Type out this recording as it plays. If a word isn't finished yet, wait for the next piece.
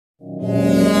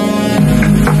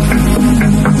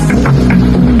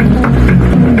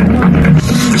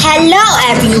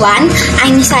everyone,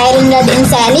 I'm Cyrene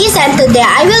Radincelis and today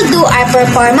I will do our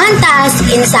performance task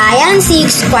in Science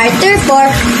 6 Quarter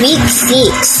 4 Week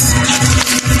 6.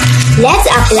 Let's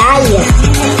apply it.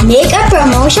 Make a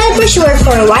promotional brochure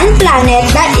for one planet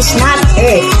that is not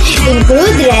Earth.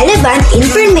 Include relevant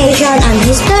information on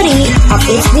history of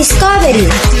its discovery.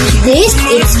 List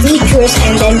its features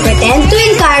and then pretend to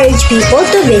encourage people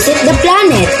to visit the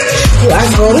planet. You are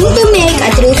going to make a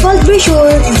threefold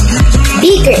brochure.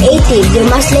 Be creative. You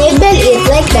must label it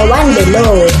like the one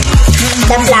below.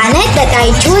 The planet that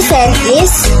I chosen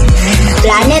is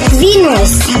planet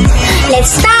Venus.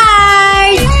 Let's start!